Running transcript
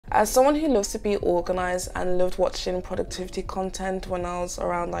As someone who loves to be organized and loved watching productivity content when I was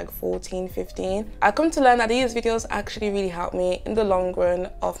around like 14, 15, I come to learn that these videos actually really helped me in the long run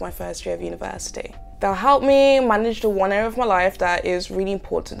of my first year of university. They'll help me manage the one area of my life that is really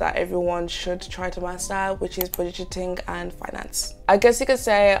important that everyone should try to master, which is budgeting and finance. I guess you could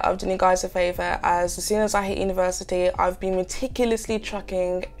say I've done you guys a favor, as soon as I hit university, I've been meticulously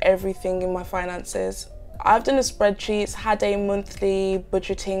tracking everything in my finances. I've done the spreadsheets, had a monthly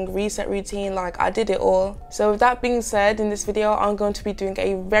budgeting reset routine, like I did it all. So with that being said, in this video, I'm going to be doing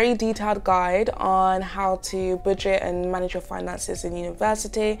a very detailed guide on how to budget and manage your finances in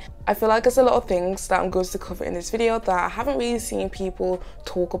university. I feel like there's a lot of things that I'm going to cover in this video that I haven't really seen people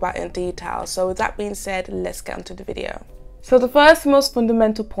talk about in detail. So with that being said, let's get into the video. So the first most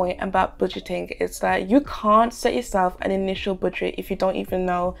fundamental point about budgeting is that you can't set yourself an initial budget if you don't even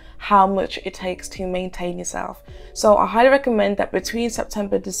know how much it takes to maintain yourself. So I highly recommend that between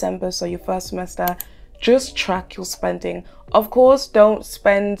September and December, so your first semester, just track your spending. Of course, don't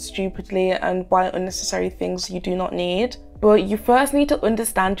spend stupidly and buy unnecessary things you do not need. But you first need to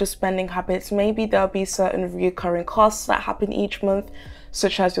understand your spending habits. Maybe there'll be certain recurring costs that happen each month,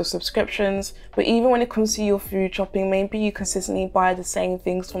 such as your subscriptions. But even when it comes to your food shopping, maybe you consistently buy the same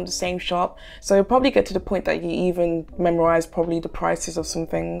things from the same shop. So you'll probably get to the point that you even memorize probably the prices of some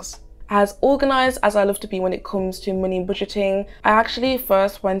things. As organized as I love to be when it comes to money budgeting, I actually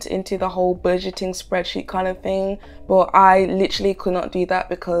first went into the whole budgeting spreadsheet kind of thing, but I literally could not do that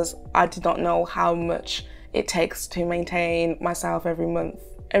because I did not know how much it takes to maintain myself every month.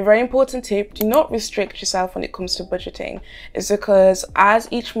 A very important tip, do not restrict yourself when it comes to budgeting. It's because as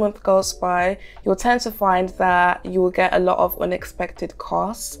each month goes by, you'll tend to find that you will get a lot of unexpected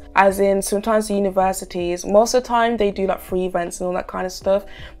costs. As in, sometimes the universities, most of the time they do like free events and all that kind of stuff,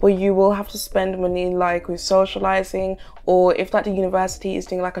 but you will have to spend money like with socializing, or if like the university is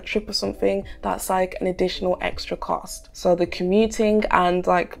doing like a trip or something, that's like an additional extra cost. So the commuting and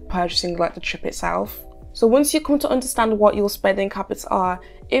like purchasing like the trip itself. So once you come to understand what your spending habits are,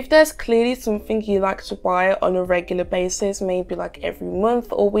 if there's clearly something you like to buy on a regular basis, maybe like every month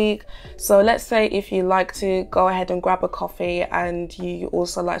or week. So let's say if you like to go ahead and grab a coffee and you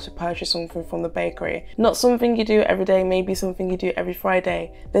also like to purchase something from the bakery, not something you do every day, maybe something you do every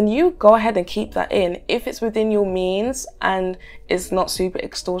Friday, then you go ahead and keep that in. If it's within your means and it's not super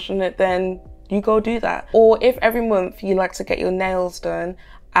extortionate, then you go do that. Or if every month you like to get your nails done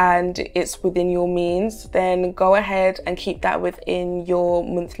and it's within your means, then go ahead and keep that within your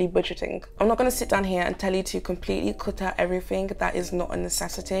monthly budgeting. I'm not going to sit down here and tell you to completely cut out everything that is not a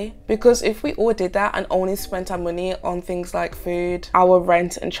necessity, because if we all did that and only spent our money on things like food, our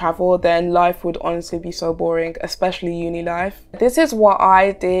rent and travel, then life would honestly be so boring, especially uni life. This is what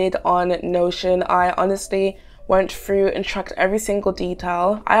I did on Notion. I honestly went through and tracked every single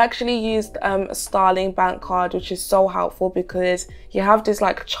detail. I actually used a Starling bank card, which is so helpful because you have this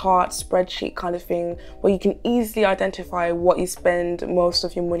like chart spreadsheet kind of thing where you can easily identify what you spend most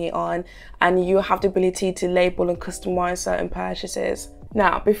of your money on, and you have the ability to label and customize certain purchases.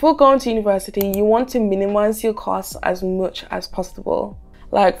 Now, before going to university, you want to minimize your costs as much as possible.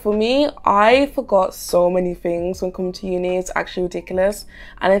 Like for me, I forgot so many things when coming to uni. It's actually ridiculous.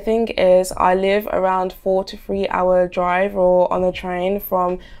 And the thing is, I live around 4 to 3 hour drive or on a train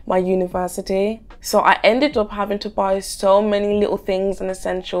from my university. So I ended up having to buy so many little things and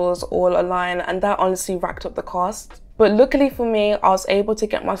essentials all online, and that honestly racked up the cost. But luckily for me, I was able to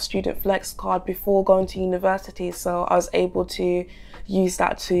get my student flex card before going to university, so I was able to use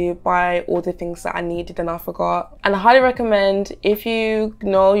that to buy all the things that I needed and I forgot. And I highly recommend, if you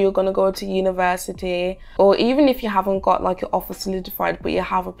know you're gonna go to university, or even if you haven't got like your offer solidified but you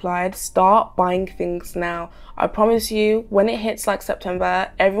have applied, start buying things now. I promise you, when it hits like September,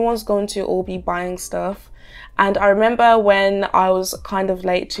 everyone's going to all be buying stuff. And I remember when I was kind of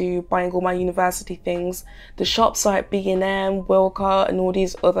late to buying all my university things, the shops like B&M, Wilko and all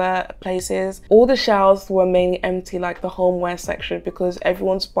these other places, all the shelves were mainly empty, like the homeware section, because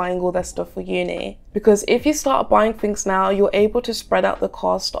everyone's buying all their stuff for uni. Because if you start buying things now, you're able to spread out the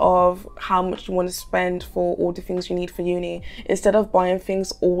cost of how much you want to spend for all the things you need for uni, instead of buying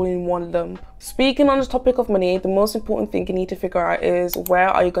things all in one lump. Speaking on the topic of money, the most important thing you need to figure out is where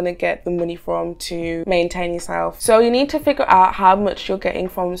are you going to get the money from to maintain yourself. So you need to figure out how much you're getting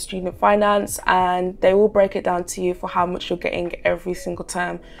from student finance, and they will break it down to you for how much you're getting every single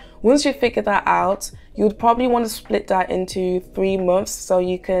term. Once you figure that out, you'd probably want to split that into 3 months so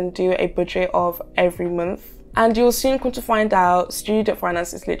you can do a budget of every month. And you'll soon come to find out student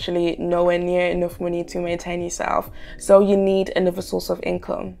finance is literally nowhere near enough money to maintain yourself. So you need another source of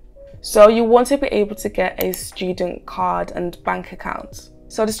income. So you want to be able to get a student card and bank account.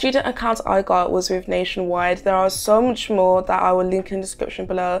 So the student account I got was with Nationwide. There are so much more that I will link in the description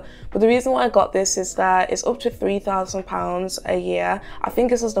below. But the reason why I got this is that it's up to £3,000 a year. I think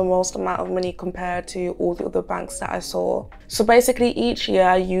this is the most amount of money compared to all the other banks that I saw. So basically each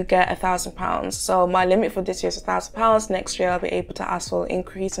year you get £1,000. So my limit for this year is £1,000. Next year I'll be able to ask for an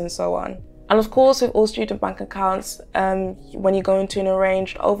increase and so on. And of course, with all student bank accounts, when you go into an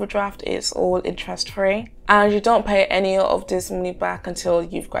arranged overdraft, it's all interest-free. And you don't pay any of this money back until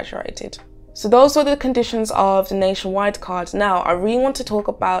you've graduated. So those are the conditions of the Nationwide card. Now, I really want to talk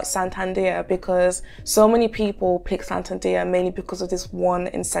about Santander because so many people pick Santander mainly because of this one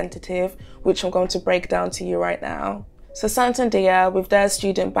incentive, which I'm going to break down to you right now. So Santander, with their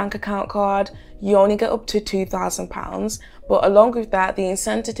student bank account card, you only get up to £2,000, but along with that, the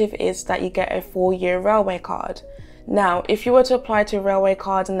incentive is that you get a 4-year railway card. Now, if you were to apply to a railway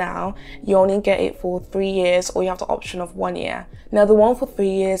card now, you only get it for 3 years, or you have the option of 1 year. Now, the one for 3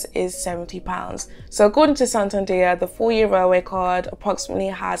 years is £70. So according to Santander, the 4-year railway card approximately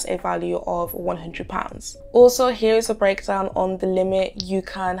has a value of £100. Also, here is a breakdown on the limit you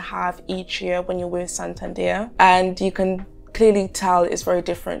can have each year when you're with Santander, and you can clearly tell it's very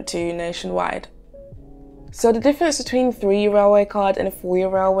different to Nationwide. So the difference between a 3-year railway card and a 4-year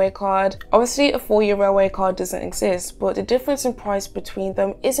railway card, obviously a 4-year railway card doesn't exist, but the difference in price between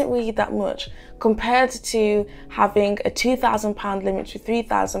them isn't really that much compared to having a £2,000 limit to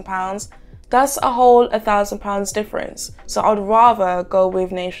 £3,000. That's a whole £1,000 difference. So I'd rather go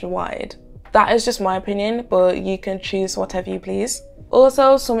with Nationwide. That is just my opinion, but you can choose whatever you please.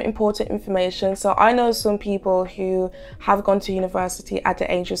 Also, some important information. So I know some people who have gone to university at the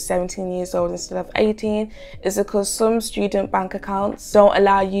age of 17 years old instead of 18. Is because some student bank accounts don't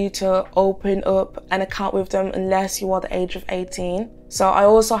allow you to open up an account with them unless you are the age of 18. So I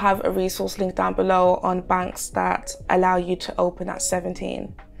also have a resource link down below on banks that allow you to open at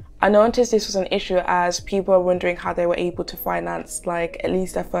 17. I noticed this was an issue as people were wondering how they were able to finance like at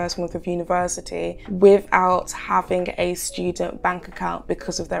least their first month of university without having a student bank account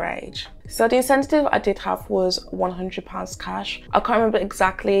because of their age. So the incentive I did have was £100 cash. I can't remember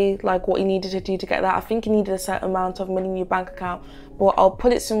exactly like what you needed to do to get that. I think you needed a certain amount of money in your bank account, but I'll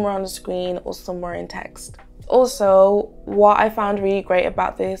put it somewhere on the screen or somewhere in text. Also, what I found really great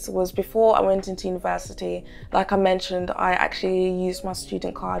about this was before I went into university, like I mentioned, I actually used my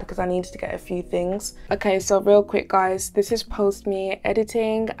student card because I needed to get a few things. Okay, so real quick guys, this is post me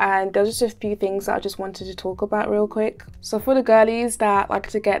editing and there's just a few things that I just wanted to talk about real quick. So for the girlies that like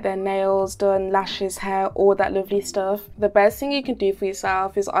to get their nails done, lashes, hair, all that lovely stuff, the best thing you can do for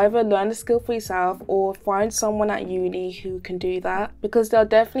yourself is either learn the skill for yourself or find someone at uni who can do that, because they'll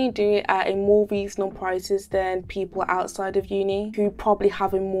definitely do it at a more reasonable prices than people outside of uni who probably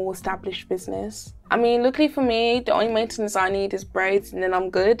have a more established business. I mean, luckily for me, the only maintenance I need is braids and then I'm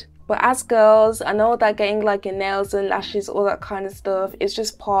good. But as girls, I know that getting like your nails and lashes, all that kind of stuff, is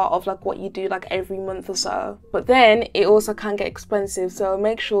just part of like what you do like every month or so. But then it also can get expensive, so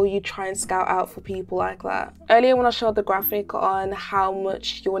make sure you try and scout out for people like that. Earlier when I showed the graphic on how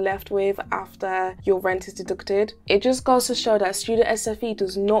much you're left with after your rent is deducted, it just goes to show that student SFE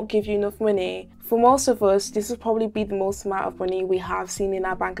does not give you enough money. For most of us, this will probably be the most amount of money we have seen in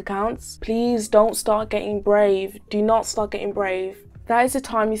our bank accounts. Please don't start getting brave. Do not start getting brave. That is the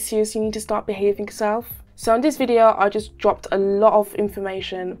time you seriously need to start behaving yourself. So in this video, I just dropped a lot of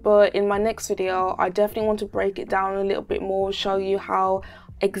information, but in my next video, I definitely want to break it down a little bit more, show you how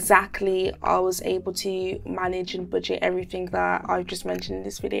exactly I was able to manage and budget everything that I've just mentioned in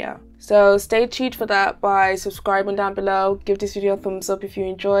this video. So stay tuned for that by subscribing down below, give this video a thumbs up if you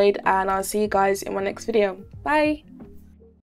enjoyed, and I'll see you guys in my next video. Bye!